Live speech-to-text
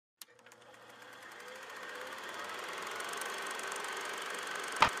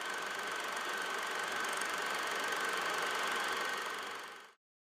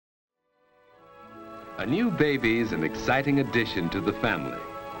A new baby's an exciting addition to the family.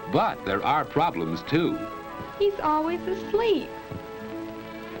 But there are problems, too. He's always asleep.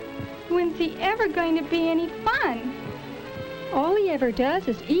 When's he ever going to be any fun? All he ever does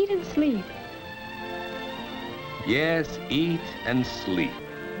is eat and sleep. Yes, eat and sleep.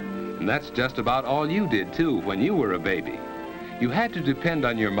 And that's just about all you did, too, when you were a baby. You had to depend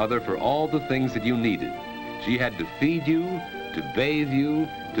on your mother for all the things that you needed. She had to feed you, to bathe you,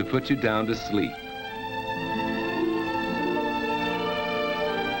 to put you down to sleep.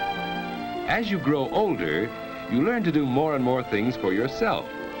 As you grow older, you learn to do more and more things for yourself.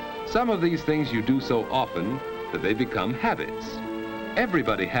 Some of these things you do so often that they become habits.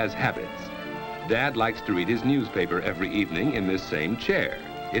 Everybody has habits. Dad likes to read his newspaper every evening in this same chair.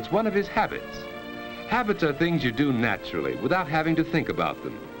 It's one of his habits. Habits are things you do naturally without having to think about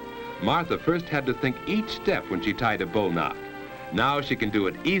them. Martha first had to think each step when she tied a bow knot. Now she can do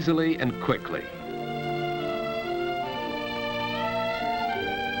it easily and quickly.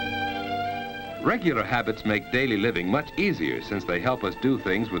 Regular habits make daily living much easier since they help us do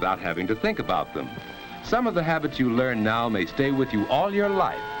things without having to think about them. Some of the habits you learn now may stay with you all your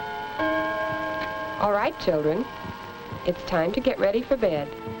life. All right, children. It's time to get ready for bed.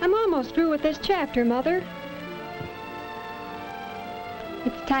 I'm almost through with this chapter, Mother.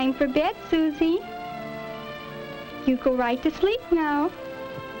 It's time for bed, Susie. You go right to sleep now.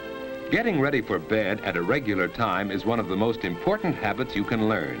 Getting ready for bed at a regular time is one of the most important habits you can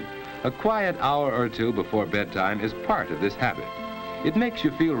learn. A quiet hour or two before bedtime is part of this habit. It makes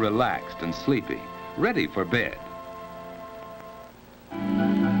you feel relaxed and sleepy, ready for bed.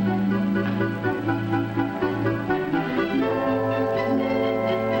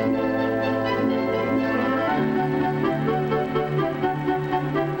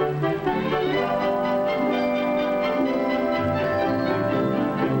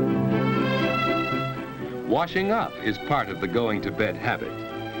 Washing up is part of the going to bed habit.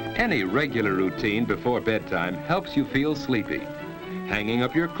 Any regular routine before bedtime helps you feel sleepy. Hanging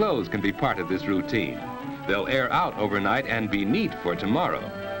up your clothes can be part of this routine. They'll air out overnight and be neat for tomorrow.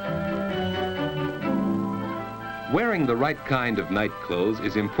 Wearing the right kind of night clothes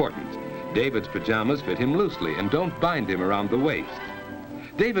is important. David's pajamas fit him loosely and don't bind him around the waist.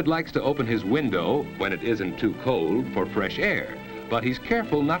 David likes to open his window when it isn't too cold for fresh air, but he's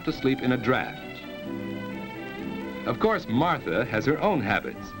careful not to sleep in a draft. Of course, Martha has her own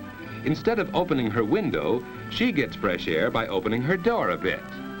habits. Instead of opening her window, she gets fresh air by opening her door a bit.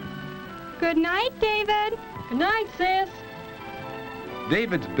 Good night, David. Good night, sis.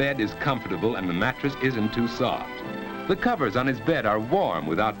 David's bed is comfortable and the mattress isn't too soft. The covers on his bed are warm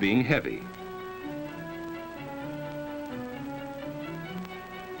without being heavy.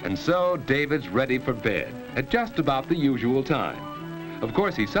 And so David's ready for bed at just about the usual time. Of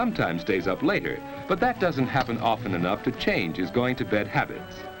course, he sometimes stays up later, but that doesn't happen often enough to change his going to bed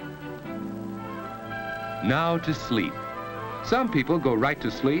habits. Now to sleep. Some people go right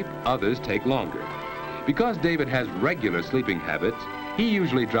to sleep, others take longer. Because David has regular sleeping habits, he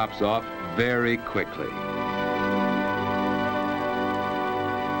usually drops off very quickly.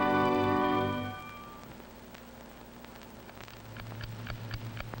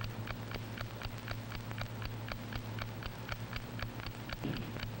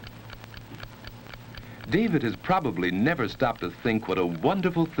 David has probably never stopped to think what a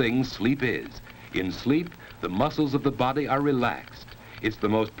wonderful thing sleep is. In sleep, the muscles of the body are relaxed. It's the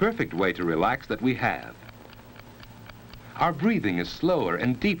most perfect way to relax that we have. Our breathing is slower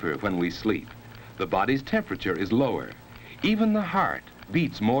and deeper when we sleep. The body's temperature is lower. Even the heart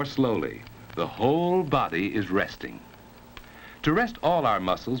beats more slowly. The whole body is resting. To rest all our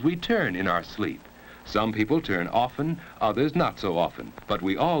muscles, we turn in our sleep. Some people turn often, others not so often, but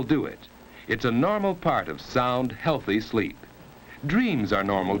we all do it. It's a normal part of sound, healthy sleep. Dreams are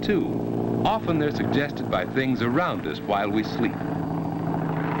normal too. Often they're suggested by things around us while we sleep.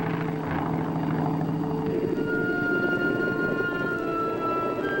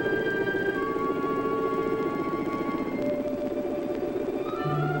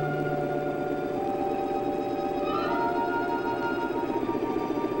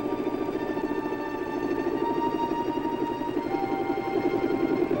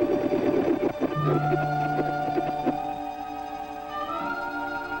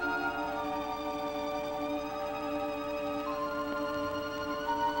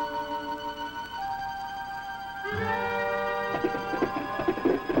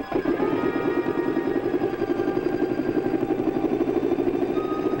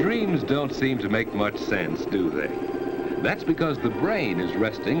 Dreams don't seem to make much sense, do they? That's because the brain is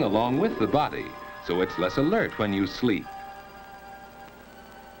resting along with the body, so it's less alert when you sleep.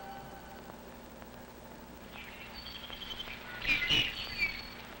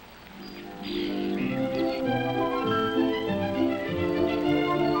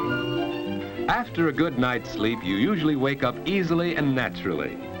 After a good night's sleep, you usually wake up easily and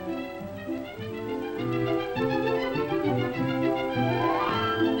naturally.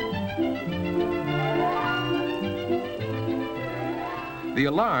 The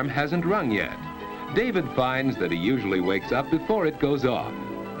alarm hasn't rung yet. David finds that he usually wakes up before it goes off.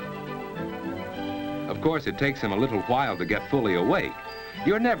 Of course, it takes him a little while to get fully awake.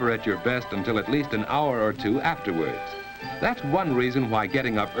 You're never at your best until at least an hour or two afterwards. That's one reason why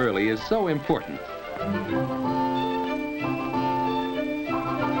getting up early is so important.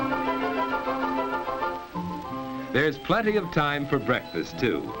 There's plenty of time for breakfast,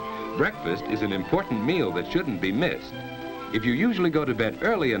 too. Breakfast is an important meal that shouldn't be missed. If you usually go to bed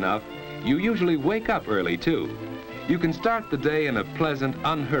early enough, you usually wake up early, too. You can start the day in a pleasant,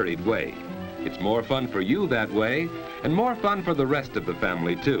 unhurried way. It's more fun for you that way, and more fun for the rest of the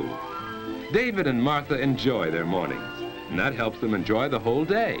family, too. David and Martha enjoy their mornings, and that helps them enjoy the whole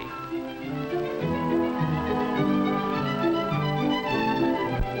day.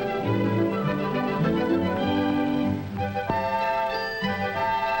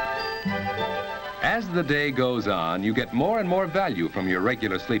 As the day goes on, you get more and more value from your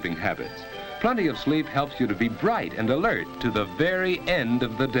regular sleeping habits. Plenty of sleep helps you to be bright and alert to the very end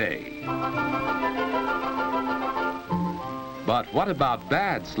of the day. But what about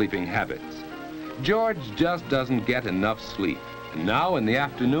bad sleeping habits? George just doesn't get enough sleep. And now in the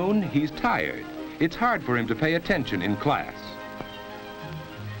afternoon, he's tired. It's hard for him to pay attention in class.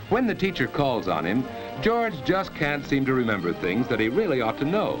 When the teacher calls on him, George just can't seem to remember things that he really ought to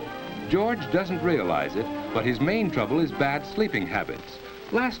know. George doesn't realize it, but his main trouble is bad sleeping habits.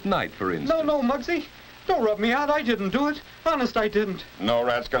 Last night, for instance. No, Muggsy. Don't rub me out. I didn't do it. Honest, I didn't. No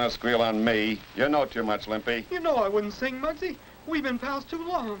rat's gonna squeal on me. You know too much, Limpy. You know I wouldn't sing, Muggsy. We've been pals too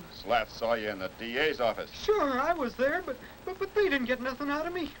long. Slats saw you in the DA's office. Sure, I was there, but they didn't get nothing out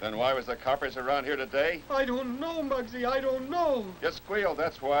of me. Then why was the coppers around here today? I don't know, Muggsy. I don't know. You squealed,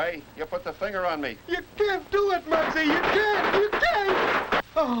 that's why. You put the finger on me. You can't do it, Muggsy. You can't. You can't.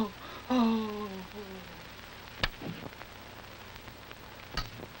 Oh.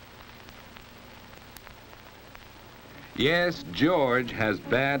 Yes, George has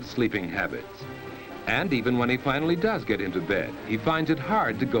bad sleeping habits. And even when he finally does get into bed, he finds it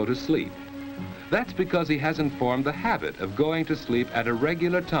hard to go to sleep. That's because he hasn't formed the habit of going to sleep at a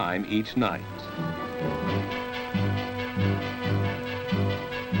regular time each night.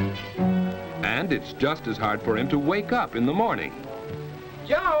 And it's just as hard for him to wake up in the morning.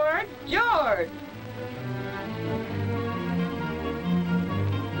 George! George!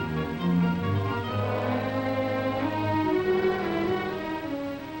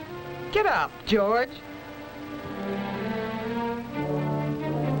 Get up, George.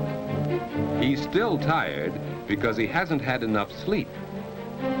 He's still tired because he hasn't had enough sleep.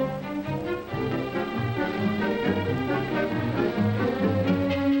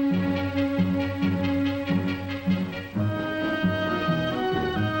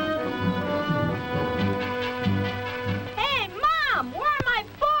 Hey, Mom, where are my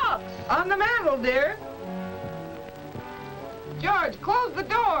books? On the mantel, dear. George, close the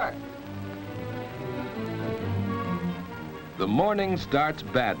door. The morning starts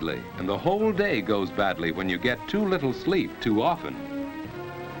badly, and the whole day goes badly when you get too little sleep too often.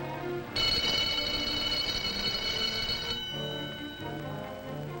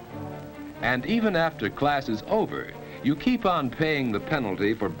 And even after class is over, you keep on paying the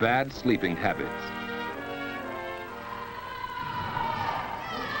penalty for bad sleeping habits.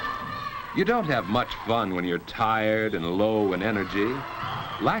 You don't have much fun when you're tired and low in energy.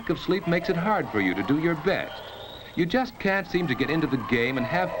 Lack of sleep makes it hard for you to do your best. You just can't seem to get into the game and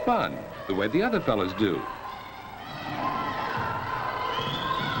have fun the way the other fellas do.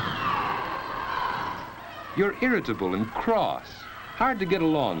 You're irritable and cross, hard to get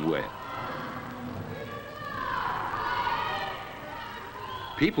along with.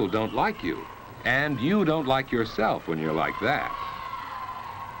 People don't like you, and you don't like yourself when you're like that.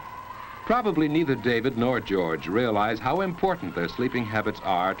 Probably neither David nor George realize how important their sleeping habits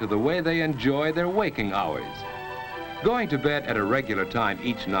are to the way they enjoy their waking hours. Going to bed at a regular time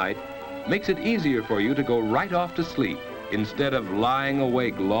each night makes it easier for you to go right off to sleep instead of lying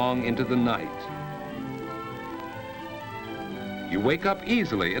awake long into the night. You wake up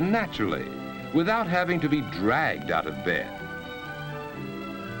easily and naturally without having to be dragged out of bed.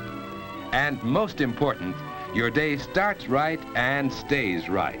 And most important, your day starts right and stays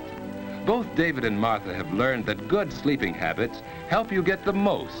right. Both David and Martha have learned that good sleeping habits help you get the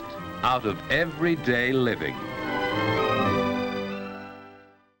most out of everyday living.